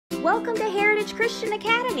Welcome to Heritage Christian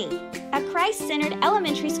Academy, a Christ-centered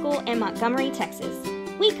elementary school in Montgomery, Texas.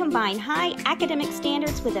 We combine high academic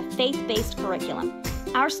standards with a faith-based curriculum.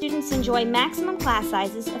 Our students enjoy maximum class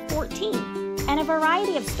sizes of 14 and a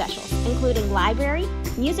variety of specials, including library,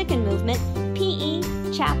 music and movement,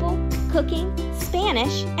 PE, chapel, cooking,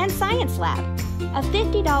 Spanish, and science lab. A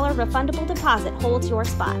 $50 refundable deposit holds your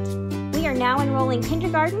spot. We are now enrolling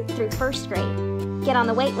kindergarten through first grade. Get on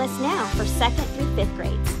the wait list now for 2nd through 5th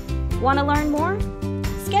grades. Want to learn more?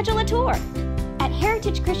 Schedule a tour. At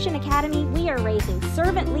Heritage Christian Academy, we are raising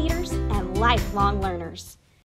servant leaders and lifelong learners.